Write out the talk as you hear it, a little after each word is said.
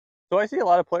So I see a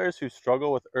lot of players who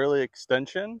struggle with early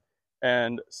extension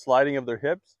and sliding of their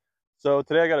hips. So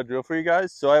today I got a drill for you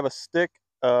guys. So I have a stick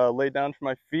laid down for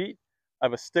my feet. I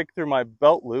have a stick through my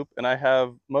belt loop, and I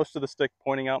have most of the stick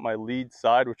pointing out my lead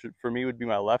side, which for me would be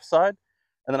my left side.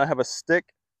 And then I have a stick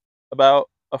about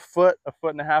a foot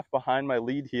and a half behind my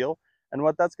lead heel. And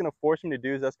what that's going to force me to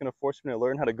do is that's going to force me to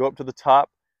learn how to go up to the top,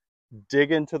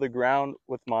 dig into the ground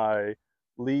with my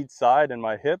lead side and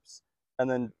my hips,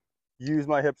 and then use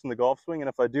my hips in the golf swing. And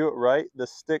if I do it right, the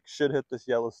stick should hit this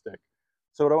yellow stick.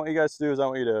 So what I want you guys to do is I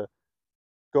want you to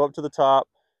go up to the top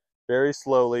very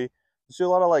slowly. Just do a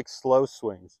lot of like slow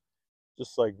swings,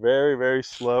 just like very, very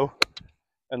slow,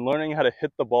 and learning how to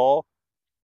hit the ball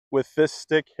with this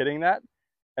stick hitting that.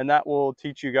 And that will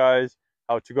teach you guys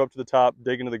how to go up to the top,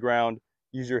 dig into the ground,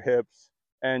 use your hips,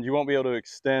 and you won't be able to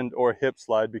extend or hip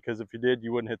slide, because if you did,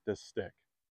 you wouldn't hit this stick.